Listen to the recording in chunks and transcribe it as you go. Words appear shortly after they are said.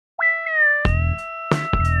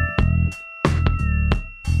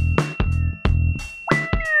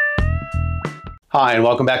Hi, and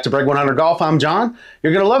welcome back to Break 100 Golf. I'm John.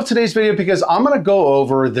 You're going to love today's video because I'm going to go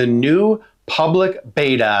over the new public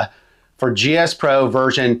beta for GSPro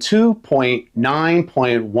version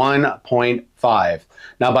 2.9.1.5.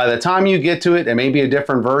 Now, by the time you get to it, it may be a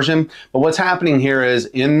different version, but what's happening here is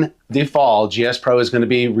in the fall, GSPro is going to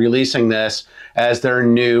be releasing this as their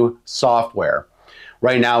new software.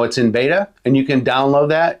 Right now it's in beta, and you can download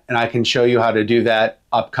that, and I can show you how to do that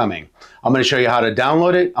upcoming. I'm going to show you how to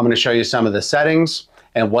download it. I'm going to show you some of the settings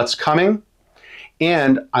and what's coming.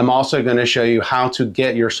 And I'm also going to show you how to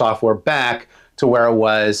get your software back to where it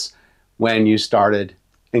was when you started,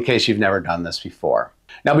 in case you've never done this before.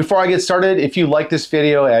 Now, before I get started, if you like this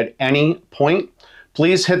video at any point,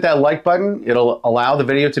 please hit that like button. It'll allow the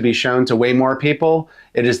video to be shown to way more people.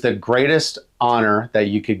 It is the greatest honor that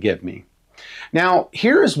you could give me. Now,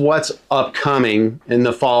 here's what's upcoming in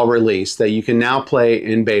the fall release that you can now play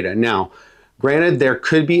in beta. Now, granted, there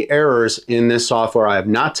could be errors in this software. I have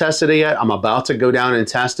not tested it yet. I'm about to go down and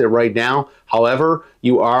test it right now. However,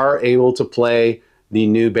 you are able to play the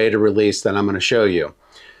new beta release that I'm going to show you.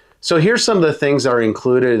 So here's some of the things that are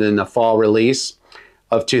included in the fall release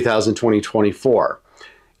of 2020-24.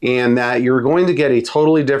 And that you're going to get a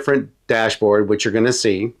totally different dashboard, which you're going to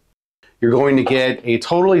see. You're going to get a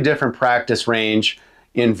totally different practice range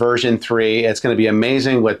in version 3. It's going to be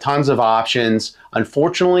amazing with tons of options.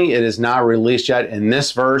 Unfortunately, it is not released yet in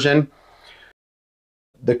this version.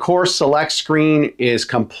 The course select screen is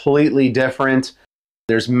completely different.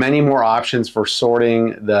 There's many more options for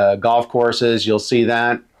sorting the golf courses. You'll see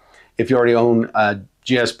that if you already own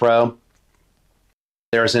GSPro.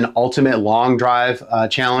 There's an ultimate long drive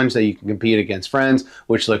challenge that you can compete against friends,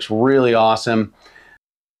 which looks really awesome.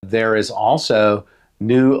 There is also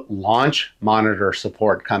new launch monitor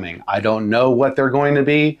support coming. I don't know what they're going to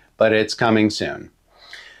be, but it's coming soon.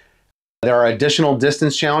 There are additional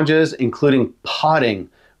distance challenges, including putting,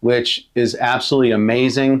 which is absolutely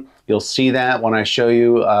amazing. You'll see that when I show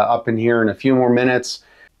you up in here in a few more minutes.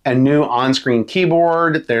 A new on-screen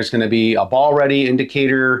keyboard. There's going to be a ball ready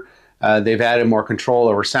indicator. They've added more control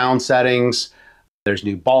over sound settings. There's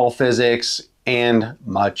new ball physics and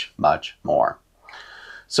much, much more.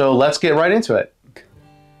 So let's get right into it.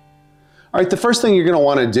 All right, the first thing you're going to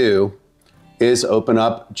want to do is open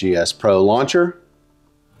up GSPro Launcher.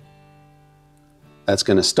 That's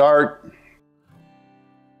going to start.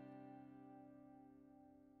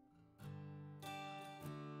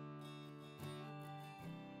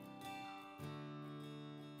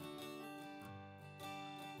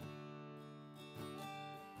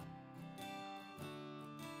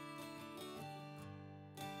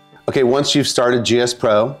 Okay, once you've started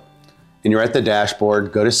GSPro and you're at the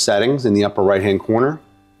dashboard, go to Settings in the upper right-hand corner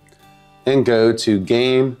and go to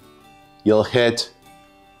Game. You'll hit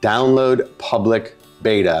Download Public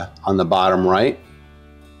Beta on the bottom right.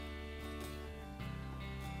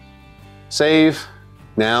 Save.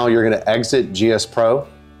 Now you're going to exit GSPro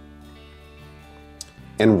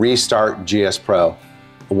and restart GSPro.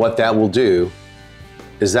 What that will do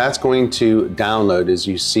is that's going to download, as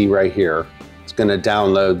you see right here. It's going to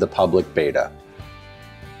download the public beta.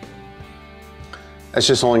 That's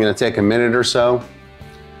just only going to take a minute or so.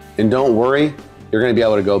 And don't worry, you're going to be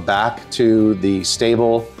able to go back to the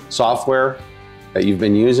stable software that you've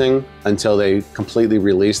been using until they completely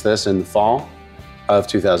release this in the fall of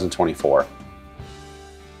 2024.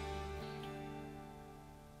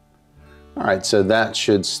 All right, so that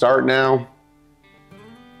should start now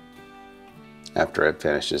after it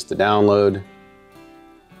finishes the download.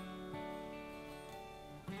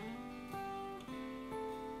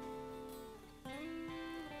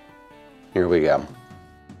 Here we go.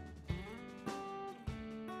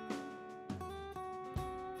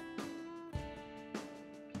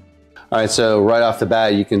 All right, so right off the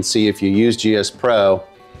bat, you can see if you use GSPro,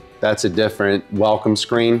 that's a different welcome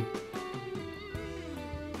screen.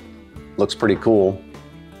 Looks pretty cool.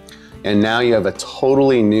 And now you have a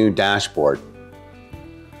totally new dashboard.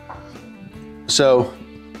 So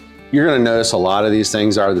you're gonna notice a lot of these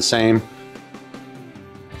things are the same,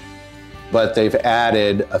 but they've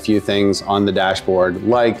added a few things on the dashboard,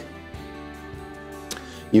 like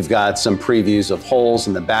you've got some previews of holes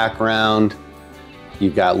in the background,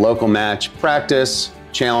 you've got local match practice,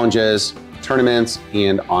 challenges, tournaments,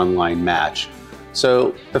 and online match.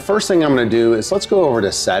 So the first thing I'm gonna do is let's go over to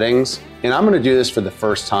settings, and I'm gonna do this for the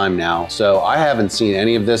first time now. So I haven't seen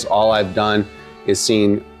any of this. All I've done is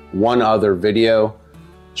seen one other video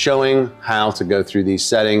showing how to go through these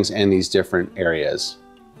settings and these different areas.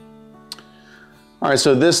 All right,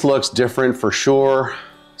 so this looks different for sure.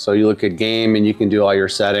 So you look at game and you can do all your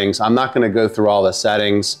settings. I'm not gonna go through all the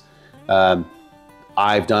settings.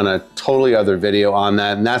 I've done a totally other video on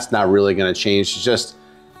that, and that's not really going to change. It's just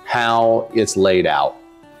how it's laid out.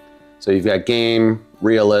 So you've got game,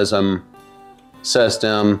 realism,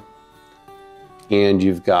 system, and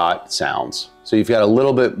you've got sounds. So you've got a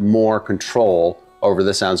little bit more control over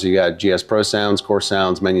the sounds. So you got GSPro sounds, core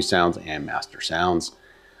sounds, menu sounds, and master sounds.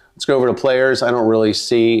 Let's go over to players. I don't really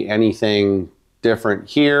see anything different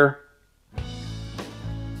here.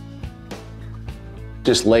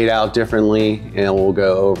 Just laid out differently, and we'll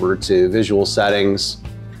go over to visual settings.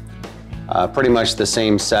 Pretty much the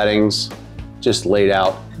same settings, just laid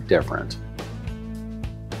out different.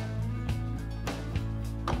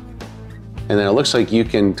 And then it looks like you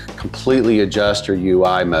can completely adjust your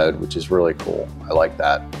UI mode, which is really cool. I like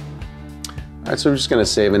that. All right, so we're just gonna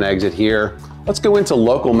save and exit here. Let's go into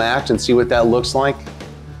local match and see what that looks like.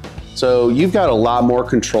 So you've got a lot more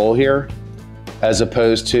control here as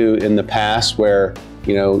opposed to in the past where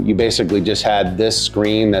you basically just had this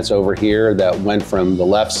screen that's over here that went from the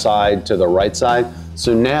left side to the right side.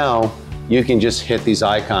 So now you can just hit these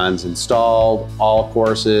icons: installed, all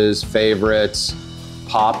courses, favorites,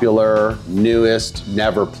 popular, newest,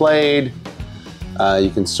 never played. You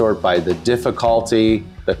can sort by the difficulty,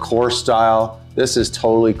 the course style. This is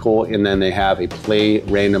totally cool. And then they have a play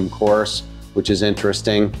random course, which is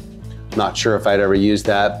interesting. Not sure if I'd ever use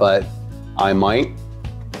that, but I might.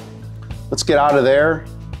 Let's get out of there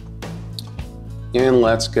and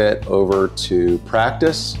let's get over to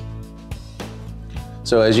practice.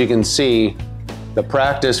 So as you can see, the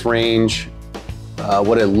practice range,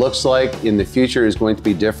 what it looks like in the future is going to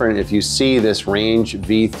be different. If you see this range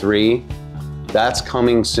V3, that's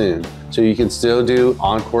coming soon. So you can still do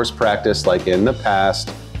on-course practice like in the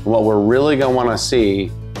past. And what we're really gonna wanna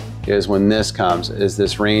see is when this comes, is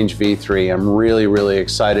this range V3. I'm really, really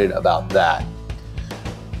excited about that.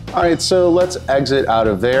 All right, so let's exit out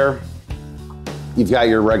of there. You've got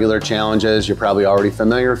your regular challenges. You're probably already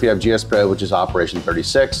familiar if you have GSPro, which is Operation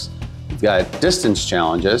 36. You've got distance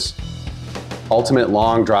challenges, ultimate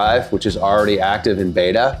long drive, which is already active in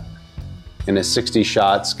beta, and a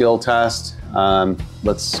 60-shot skill test.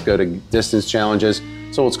 Let's go to distance challenges.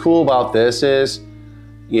 So what's cool about this is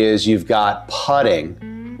you've got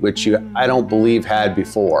putting, which I don't believe had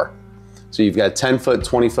before. So you've got 10 foot,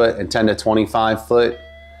 20 foot, and 10 to 25 foot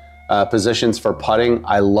positions for putting.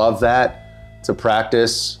 I love that to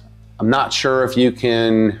practice. I'm not sure if you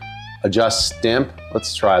can adjust stimp.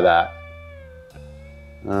 Let's try that.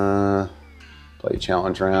 Play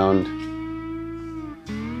challenge round.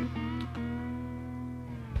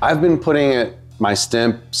 I've been putting my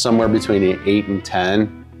stimp somewhere between 8 and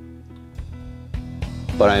 10,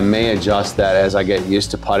 but I may adjust that as I get used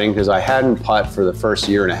to putting, because I hadn't putt for the first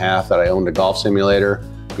year and a half that I owned a golf simulator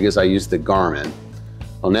because I used the Garmin.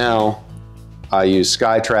 Well, now I use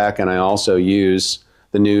SkyTrack, and I also use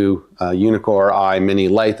the new Unicore Eye Mini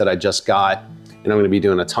Light that I just got, and I'm going to be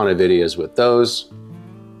doing a ton of videos with those.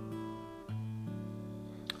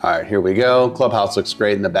 All right, here we go. Clubhouse looks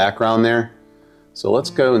great in the background there. So let's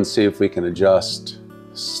go and see if we can adjust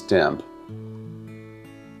stimp.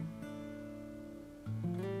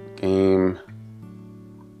 Game,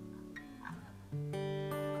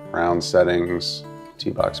 round settings, tee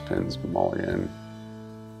box pins, mulligan,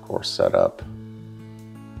 course setup,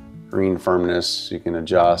 green firmness, you can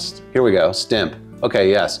adjust. Here we go, stimp. Okay,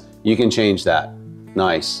 yes, you can change that.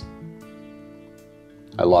 Nice.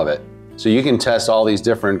 I love it. So you can test all these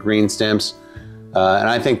different green stimps, and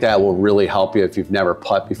I think that will really help you if you've never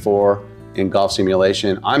putt before in golf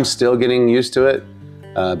simulation. I'm still getting used to it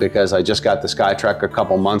because I just got the SkyTrack a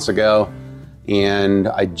couple months ago, and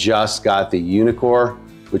I just got the Unicore,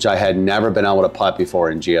 which I had never been able to putt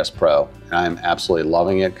before in GSPro. And I'm absolutely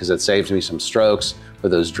loving it because it saves me some strokes for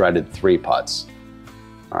those dreaded 3 putts.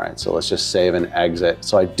 All right, so let's just save and exit.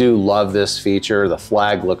 So I do love this feature. The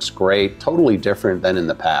flag looks great, totally different than in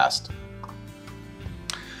the past.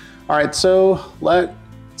 All right, so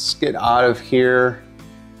let's get out of here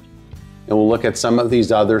and we'll look at some of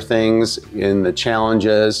these other things in the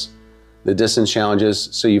challenges, the distance challenges.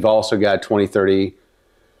 So you've also got 20, 30,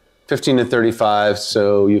 15 to 35.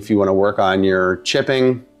 So if you want to work on your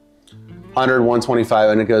chipping, 100, 125,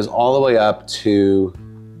 and it goes all the way up to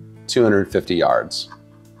 250 yards.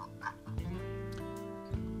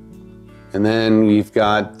 And then we've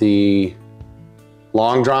got the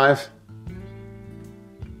long drive.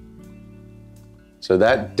 So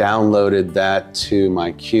that downloaded that to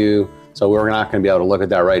my queue. So we're not going to be able to look at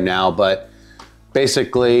that right now, but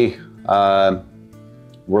basically we're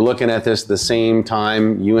looking at this the same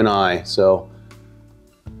time, you and I. So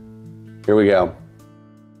here we go.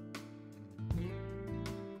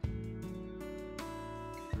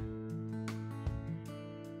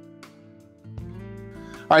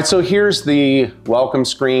 All right, so here's the welcome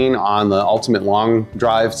screen on the ultimate long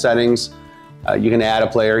drive settings. You can add a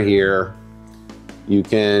player here. You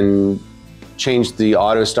can change the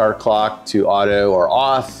auto start clock to auto or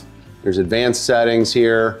off. There's advanced settings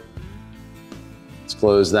here. Let's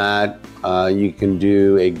close that. You can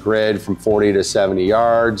do a grid from 40 to 70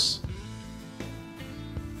 yards.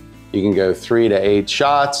 You can go 3 to 8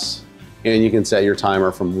 shots, and you can set your timer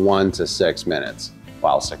from 1 to 6 minutes.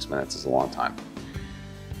 Wow, 6 minutes is a long time.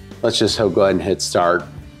 Let's just go ahead and hit start.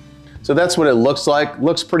 So that's what it looks like.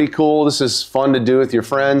 Looks pretty cool. This is fun to do with your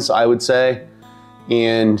friends, I would say.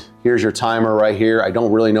 And here's your timer right here. I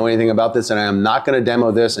don't really know anything about this, and I am not gonna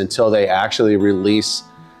demo this until they actually release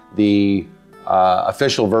the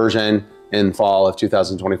official version in fall of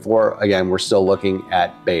 2024. Again, we're still looking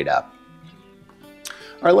at beta.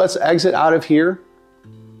 All right, let's exit out of here.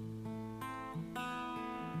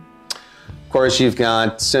 Of course, you've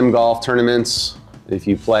got sim golf tournaments. If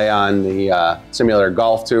you play on the Simulator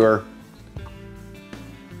Golf Tour,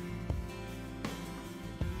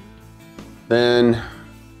 then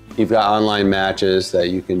you've got online matches that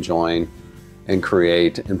you can join and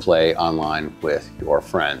create and play online with your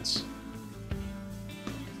friends.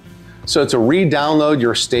 So to re-download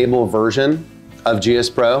your stable version of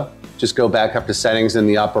GSPro, just go back up to settings in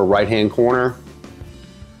the upper right-hand corner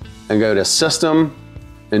and go to System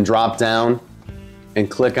and drop down and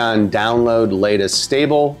click on Download Latest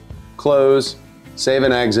Stable, close, save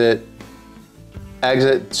and exit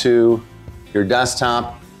to your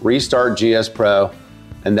desktop, restart GSPro,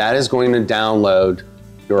 and that is going to download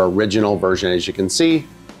your original version. As you can see,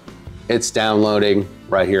 it's downloading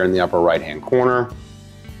right here in the upper right-hand corner.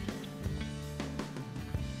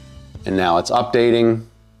 And now it's updating.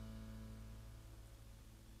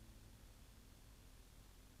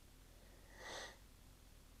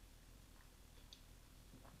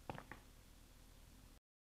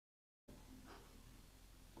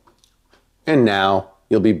 And now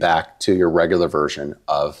you'll be back to your regular version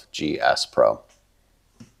of GSPro.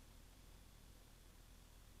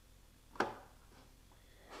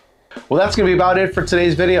 Well, that's going to be about it for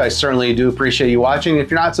today's video. I certainly do appreciate you watching.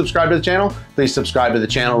 If you're not subscribed to the channel, please subscribe to the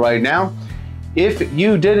channel right now. If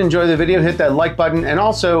you did enjoy the video, hit that like button and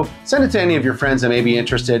also send it to any of your friends that may be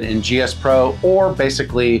interested in GSPro or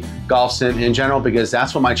basically golf sim in general, because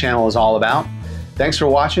that's what my channel is all about. Thanks for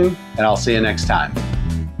watching, and I'll see you next time.